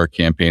recommend a PR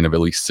campaign of at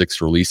least 6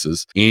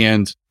 releases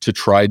and to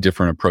try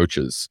different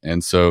approaches.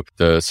 And so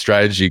the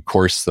strategy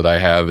course that I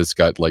have has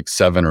got like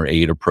 7 or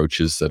 8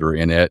 approaches that are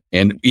in it.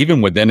 And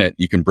even within it,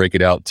 you can break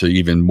it out to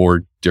even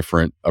more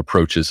different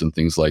approaches and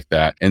things like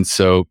that. And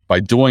so by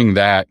doing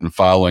that and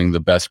following the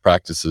best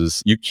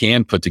practices, you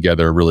can put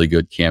together a really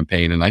good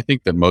campaign. And I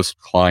think that most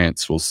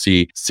clients will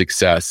see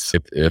success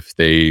if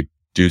they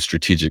do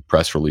strategic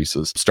press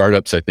releases.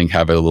 Startups, I think,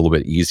 have it a little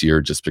bit easier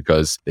just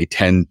because they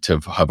tend to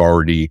have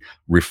already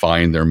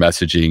refined their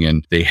messaging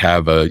and they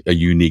have a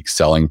unique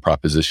selling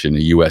proposition, a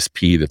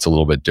USP that's a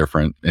little bit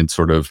different and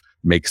sort of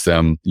makes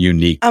them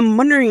unique. I'm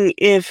wondering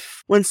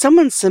if when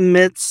someone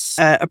submits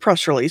a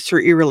press release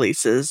through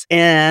eReleases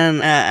and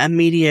a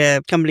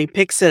media company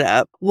picks it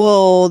up,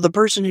 will the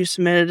person who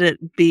submitted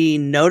it be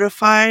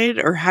notified,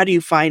 or how do you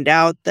find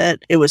out that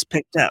it was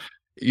picked up?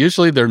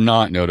 Usually they're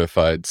not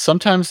notified.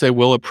 Sometimes they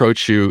will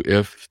approach you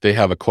if they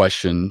have a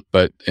question.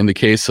 But in the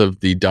case of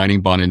the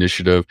Dining Bond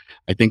Initiative,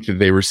 I think that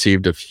they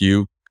received a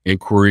few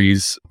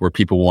inquiries where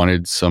people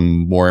wanted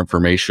some more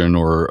information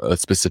or a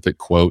specific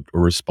quote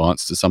or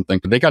response to something.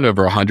 They got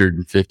over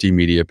 150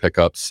 media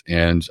pickups.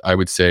 And I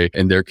would say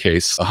in their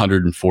case,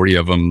 140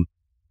 of them,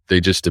 they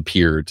just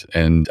appeared.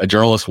 And a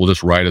journalist will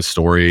just write a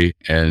story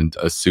and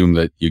assume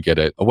that you get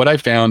it. What I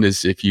found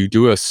is if you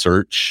do a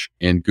search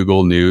in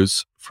Google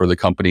News for the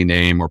company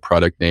name or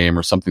product name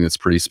or something that's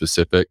pretty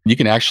specific, you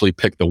can actually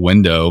pick the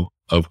window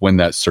of when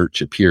that search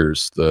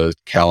appears, the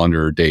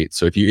calendar date.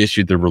 So if you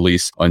issued the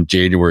release on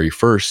January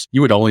 1st,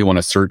 you would only want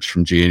to search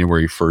from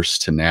January 1st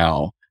to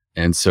now.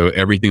 And so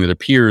everything that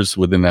appears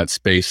within that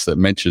space that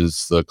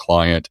mentions the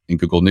client in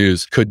Google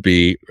News could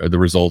be the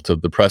result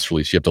of the press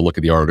release. You have to look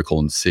at the article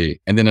and see.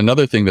 And then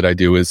another thing that I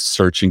do is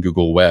search in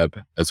Google Web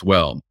as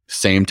well.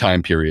 Same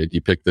time period. You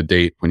pick the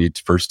date when you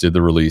first did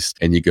the release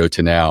and you go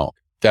to now.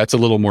 That's a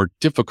little more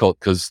difficult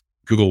because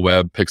Google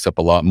Web picks up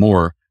a lot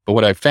more. But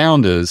what I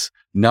found is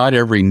not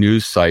every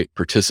news site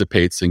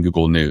participates in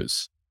Google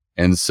News.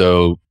 And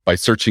so by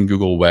searching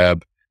Google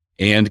Web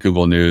and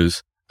Google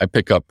News, I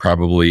pick up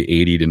probably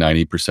 80 to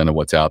 90% of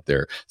what's out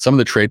there. Some of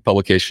the trade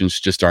publications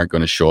just aren't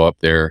going to show up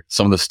there.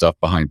 Some of the stuff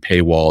behind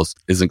paywalls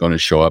isn't going to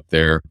show up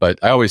there. But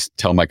I always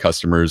tell my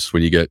customers,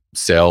 when you get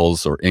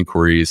sales or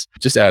inquiries,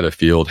 just add a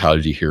field, how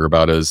did you hear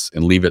about us,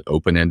 and leave it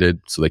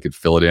open-ended so they could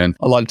fill it in.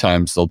 A lot of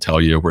times they'll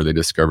tell you where they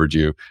discovered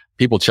you.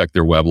 People check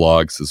their web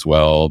logs as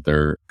well,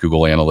 their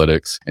Google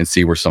Analytics, and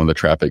see where some of the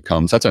traffic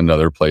comes. That's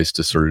another place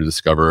to sort of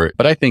discover it.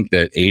 But I think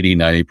that 80,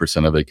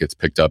 90% of it gets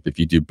picked up if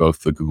you do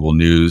both the Google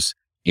News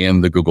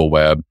and the Google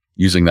Web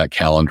using that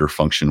calendar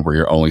function where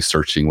you're only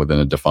searching within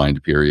a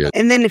defined period.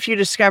 And then if you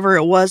discover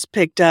it was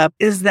picked up,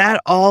 is that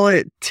all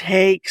it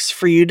takes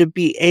for you to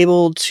be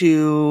able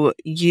to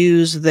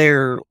use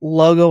their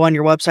logo on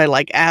your website,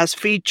 like as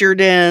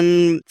featured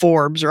in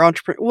Forbes or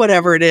Entrepreneur,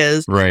 whatever it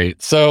is?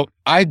 Right. So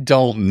I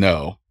don't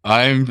know.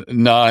 I'm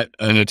not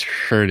an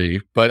attorney,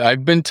 but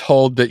I've been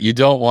told that you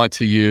don't want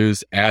to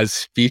use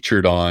as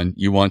featured on,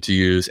 you want to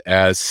use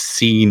as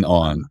seen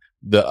on.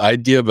 The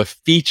idea of a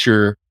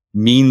feature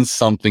means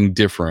something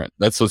different.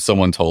 That's what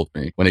someone told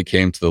me when it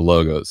came to the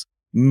logos.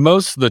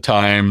 Most of the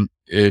time,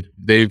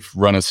 they've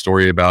run a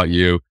story about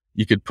you.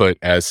 You could put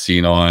as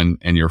seen on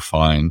and you're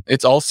fine.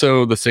 It's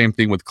also the same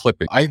thing with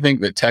clipping. I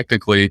think that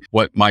technically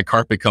what my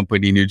carpet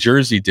company, New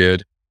Jersey,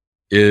 did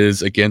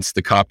is against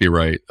the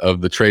copyright of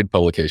the trade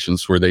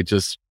publications, where they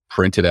just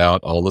printed out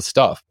all the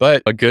stuff.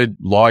 But a good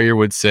lawyer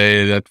would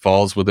say that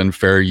falls within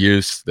fair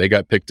use. They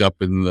got picked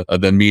up in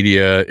the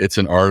media. It's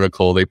an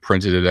article. They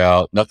printed it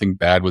out. Nothing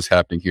bad was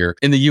happening here.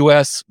 In the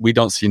US, we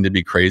don't seem to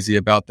be crazy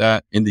about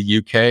that. In the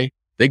UK,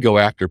 they go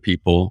after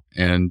people.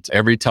 And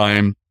every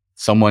time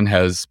someone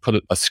has put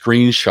a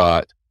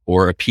screenshot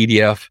or a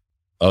PDF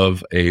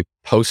of a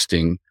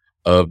posting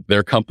of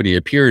their company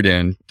appeared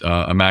in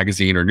a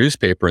magazine or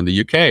newspaper in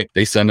the UK,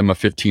 they send them a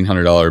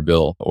 $1,500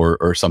 bill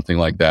or something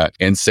like that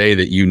and say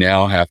that you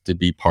now have to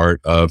be part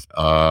of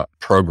a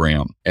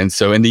program. And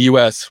so in the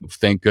US,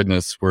 thank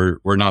goodness, we're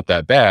not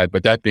that bad.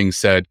 But that being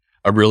said,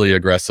 a really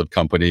aggressive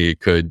company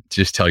could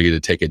just tell you to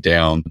take it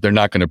down. They're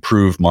not going to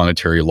prove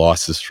monetary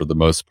losses for the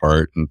most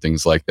part and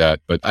things like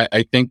that. But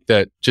I think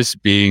that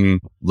just being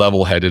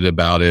level-headed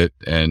about it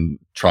and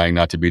trying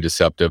not to be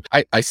deceptive.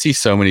 I see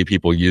so many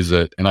people use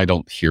it, and I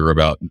don't hear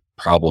about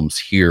problems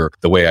here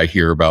the way I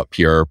hear about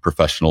PR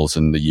professionals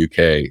in the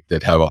UK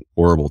that have a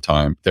horrible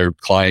time. Their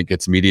client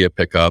gets media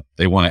pickup.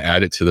 They want to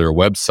add it to their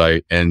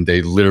website, and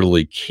they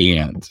literally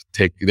can't.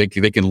 They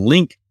can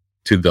link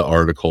to the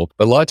article,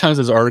 but a lot of times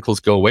those articles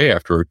go away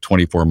after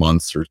 24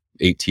 months or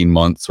 18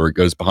 months, or it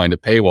goes behind a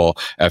paywall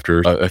after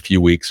a few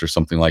weeks or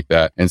something like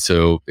that. And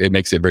so it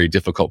makes it very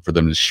difficult for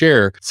them to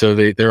share. So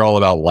they're all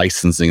about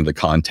licensing the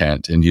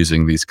content and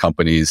using these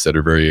companies that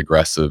are very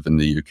aggressive in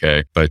the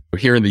UK. But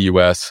here in the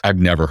US, I've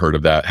never heard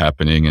of that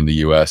happening in the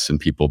US and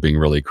people being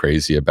really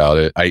crazy about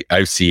it.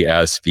 I see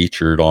as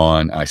featured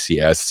on, I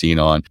see as seen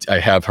on. I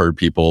have heard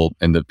people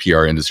in the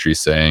PR industry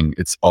saying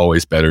it's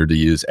always better to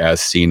use as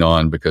seen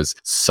on because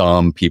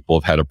some people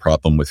have had a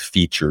problem with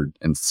featured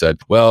and said,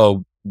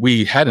 well,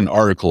 we had an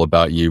article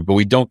about you, but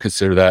we don't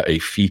consider that a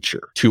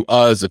feature. To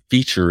us, a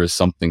feature is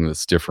something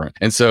that's different.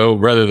 And so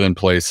rather than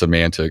play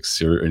semantics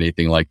or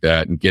anything like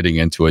that and getting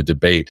into a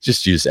debate,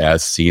 just use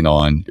as seen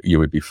on, you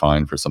would be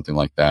fine for something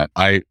like that.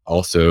 I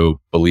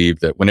also believe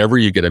that whenever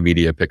you get a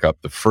media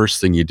pickup, the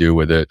first thing you do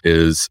with it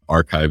is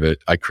archive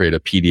it. I create a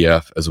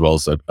PDF as well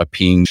as a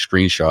ping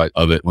screenshot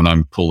of it when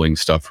I'm pulling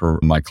stuff for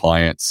my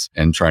clients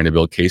and trying to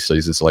build case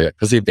studies and stuff like that,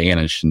 because they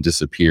vanish and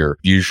disappear.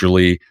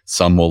 Usually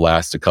some will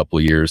last a couple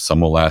of years,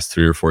 some will last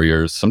 3 or 4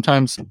 years.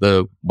 Sometimes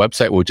the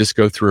website will just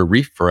go through a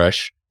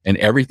refresh and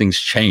everything's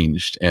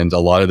changed and a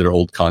lot of their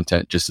old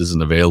content just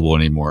isn't available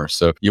anymore.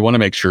 So you want to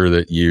make sure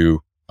that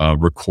you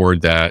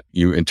record that,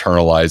 you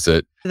internalize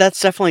it. That's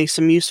definitely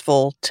some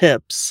useful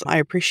tips. I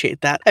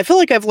appreciate that. I feel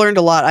like I've learned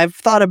a lot. I've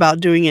thought about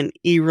doing an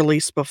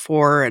e-release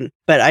before,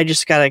 but I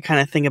just got to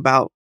kind of think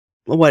about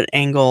what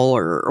angle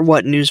or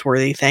what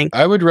newsworthy thing.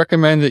 I would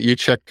recommend that you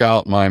check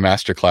out my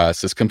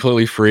masterclass. It's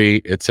completely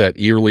free. It's at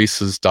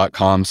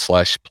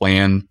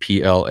ereleases.com/plan,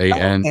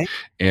 PLAN. Okay.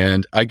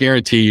 And I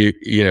guarantee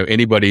you,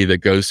 anybody that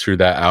goes through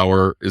that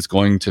hour is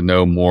going to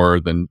know more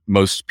than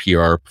most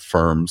PR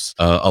firms.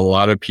 A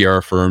lot of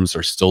PR firms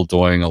are still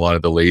doing a lot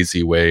of the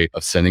lazy way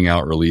of sending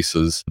out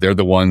releases. They're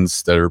the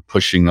ones that are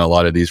pushing a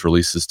lot of these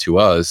releases to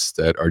us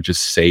that are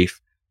just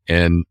safe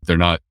and they're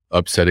not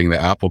upsetting the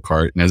apple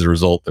cart. And as a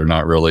result, they're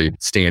not really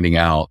standing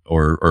out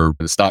or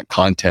it's not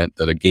content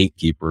that a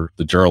gatekeeper,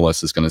 the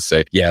journalist, is going to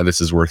say, yeah,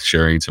 this is worth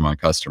sharing to my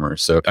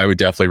customers. So I would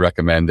definitely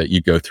recommend that you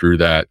go through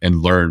that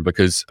and learn,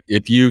 because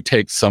if you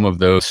take some of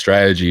those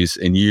strategies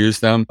and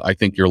use them, I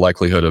think your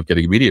likelihood of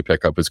getting media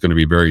pickup is going to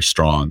be very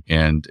strong.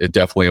 And it's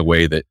definitely a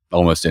way that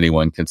almost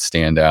anyone can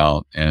stand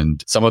out.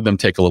 And some of them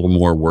take a little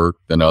more work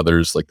than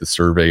others, like the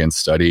survey and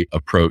study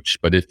approach.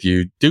 But if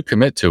you do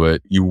commit to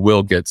it, you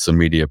will get some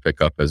media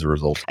pickup as a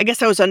result. I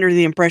guess I was under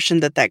the impression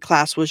that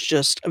class was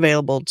just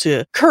available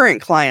to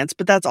current clients,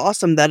 but that's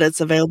awesome that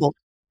it's available.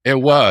 It Oh,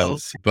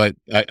 was, but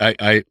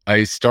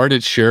I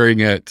started sharing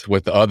it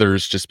with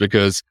others just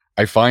because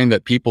I find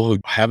that people who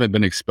haven't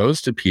been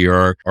exposed to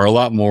PR are a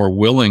lot more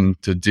willing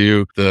to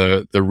do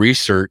the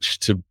research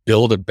to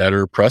build a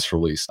better press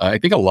release. I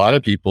think a lot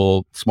of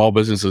people, small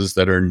businesses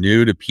that are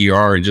new to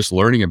PR and just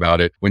learning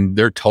about it, when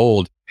they're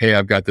told, hey,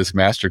 I've got this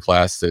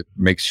masterclass that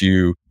makes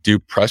you do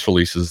press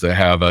releases that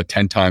have a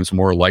 10 times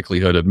more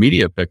likelihood of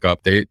media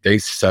pickup, they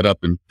set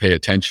up and pay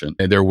attention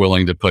and they're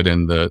willing to put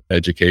in the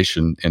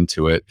education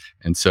into it.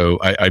 And so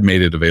I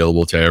made it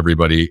available to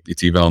everybody.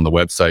 It's even on the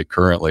website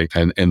currently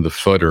and in the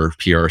footer,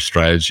 PR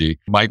strategy.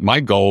 My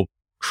goal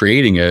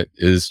creating it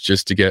is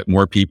just to get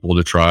more people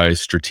to try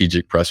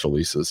strategic press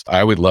releases.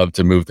 I would love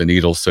to move the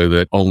needle so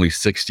that only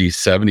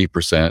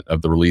 60-70%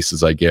 of the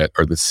releases I get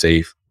are the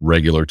safe,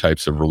 regular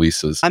types of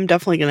releases. I'm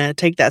definitely going to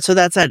take that. So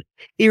that's at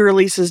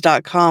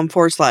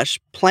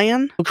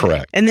ereleases.com/plan. Okay.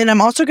 Correct. And then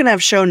I'm also going to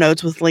have show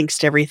notes with links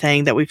to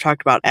everything that we've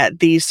talked about at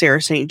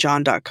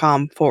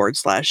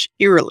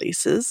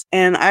thesarahstjohn.com/ereleases.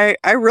 And I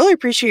really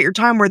appreciate your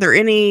time. Were there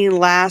any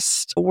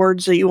last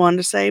words that you wanted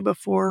to say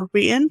before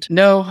we end?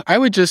 No, I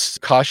would just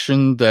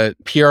caution that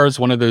PR is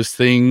one of those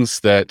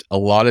things that a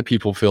lot of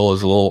people feel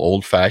is a little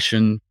old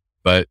fashioned,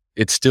 but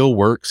it still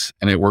works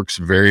and it works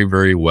very,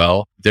 very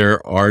well.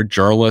 There are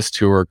journalists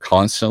who are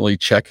constantly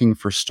checking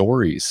for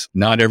stories.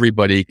 Not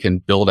everybody can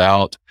build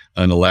out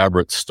an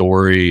elaborate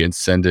story and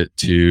send it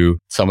to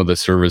some of the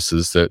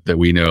services that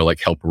we know, like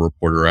Help a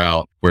Reporter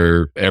Out,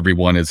 where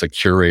everyone is a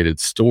curated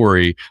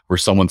story where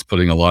someone's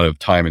putting a lot of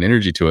time and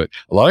energy to it.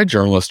 A lot of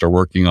journalists are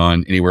working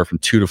on anywhere from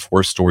 2 to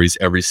 4 stories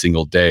every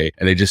single day,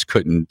 and they just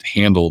couldn't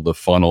handle the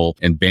funnel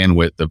and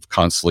bandwidth of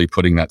constantly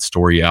putting that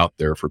story out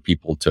there for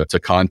people to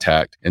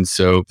contact. And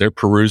so they're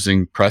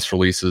perusing press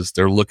releases,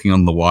 they're looking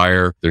on the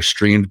wire, they're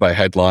streamed by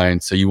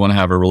headlines. So you want to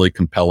have a really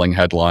compelling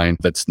headline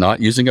that's not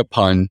using a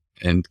pun,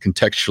 and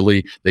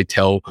contextually they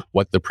tell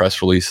what the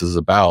press release is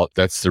about.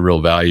 That's the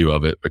real value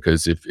of it,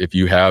 because if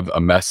you have a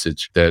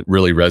message that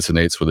really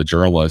resonates with a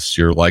journalist,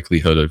 your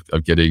likelihood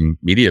of getting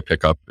media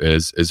pickup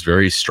is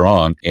very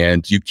strong,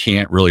 and you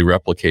can't really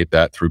replicate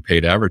that through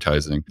paid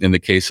advertising. In the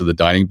case of the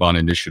Dining Bond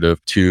Initiative,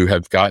 to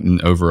have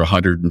gotten over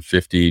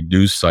 150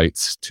 news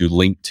sites to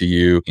link to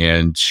you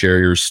and share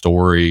your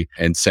story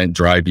and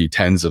drive you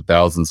tens of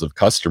thousands of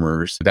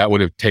customers, that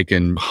would have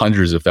taken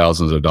hundreds of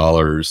thousands of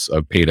dollars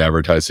of paid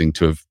advertising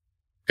to have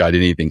got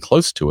anything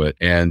close to it.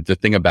 And the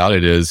thing about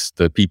it is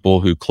the people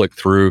who clicked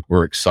through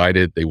were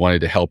excited. They wanted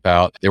to help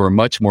out. They were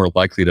much more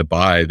likely to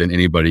buy than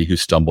anybody who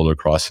stumbled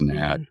across an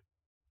ad.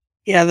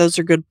 Yeah, those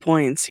are good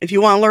points. If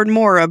you want to learn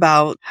more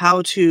about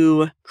how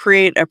to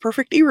create a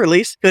perfect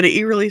e-release, go to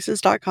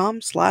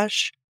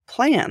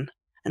ereleases.com/plan.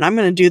 And I'm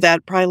going to do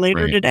that probably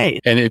later Right. today.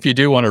 And if you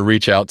do want to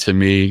reach out to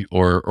me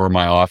or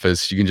my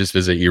office, you can just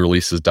visit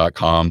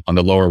ereleases.com. On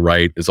the lower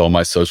right is all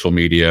my social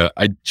media.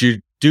 I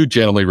do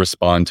generally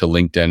respond to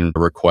LinkedIn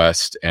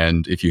requests.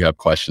 And if you have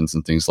questions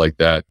and things like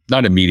that,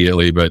 not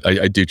immediately, but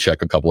I do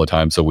check a couple of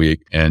times a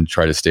week and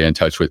try to stay in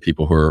touch with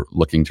people who are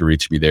looking to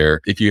reach me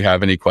there. If you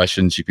have any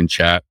questions, you can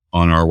chat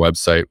on our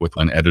website with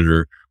an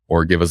editor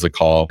or give us a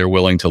call. They're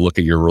willing to look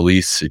at your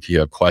release if you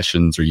have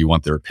questions or you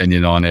want their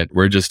opinion on it.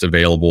 We're just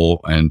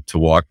available and to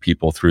walk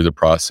people through the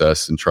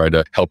process and try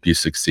to help you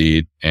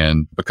succeed.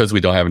 And because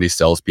we don't have any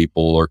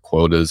salespeople or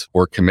quotas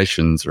or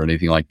commissions or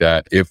anything like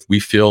that, if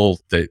we feel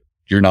that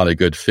you're not a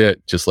good fit,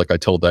 just like I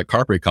told that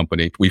carpet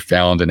company, we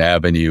found an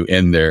avenue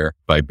in there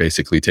by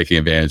basically taking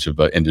advantage of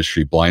an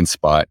industry blind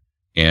spot.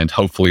 And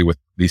hopefully with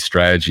these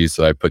strategies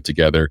that I put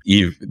together,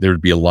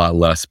 there'd be a lot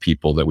less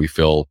people that we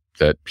feel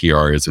that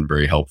PR isn't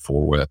very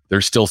helpful with.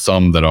 There's still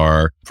some that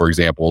are, for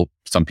example,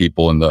 some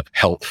people in the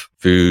health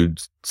food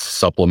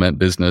supplement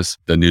business,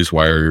 the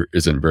Newswire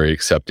isn't very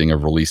accepting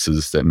of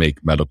releases that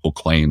make medical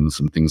claims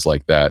and things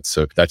like that.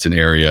 So that's an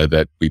area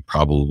that we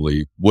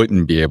probably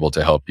wouldn't be able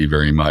to help you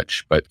very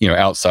much. But,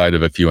 outside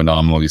of a few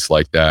anomalies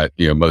like that,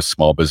 most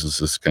small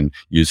businesses can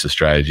use the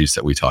strategies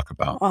that we talk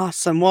about.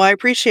 Awesome. Well, I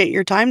appreciate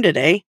your time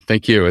today.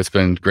 Thank you. It's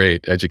been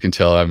great. As you can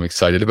tell, I'm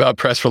excited about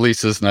press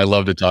releases and I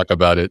love to talk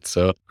about it.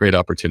 So great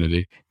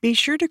opportunity. Be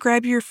sure to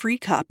grab your free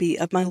copy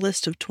of my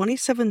list of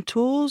 27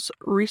 tools,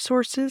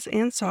 resources,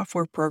 and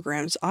software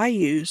programs I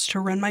use to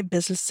run my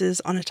businesses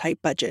on a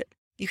tight budget.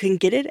 You can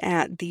get it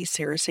at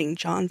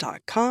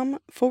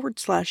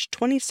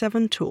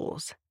thesarahstjohn.com/27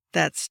 tools.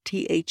 That's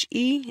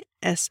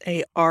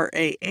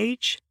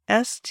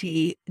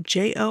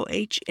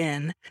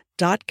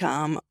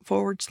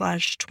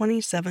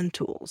THESARAHSTJOHN.com/27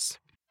 tools.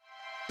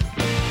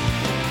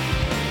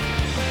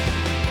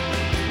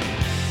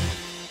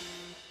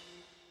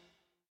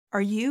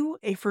 Are you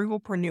a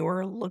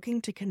frugalpreneur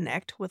looking to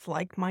connect with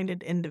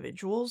like-minded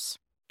individuals?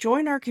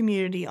 Join our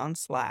community on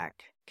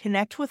Slack.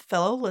 Connect with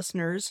fellow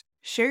listeners,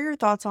 share your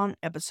thoughts on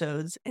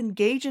episodes,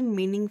 engage in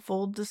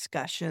meaningful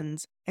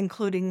discussions,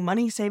 including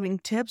money-saving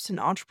tips and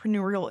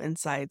entrepreneurial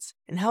insights,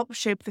 and help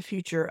shape the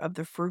future of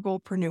the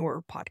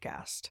Frugalpreneur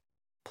podcast.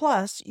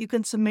 Plus, you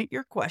can submit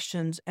your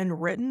questions in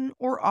written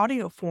or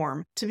audio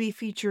form to be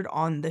featured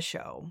on the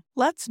show.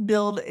 Let's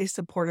build a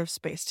supportive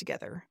space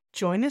together.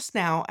 Join us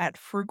now at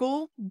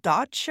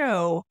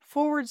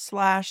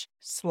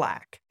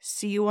frugal.show/Slack.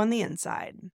 See you on the inside.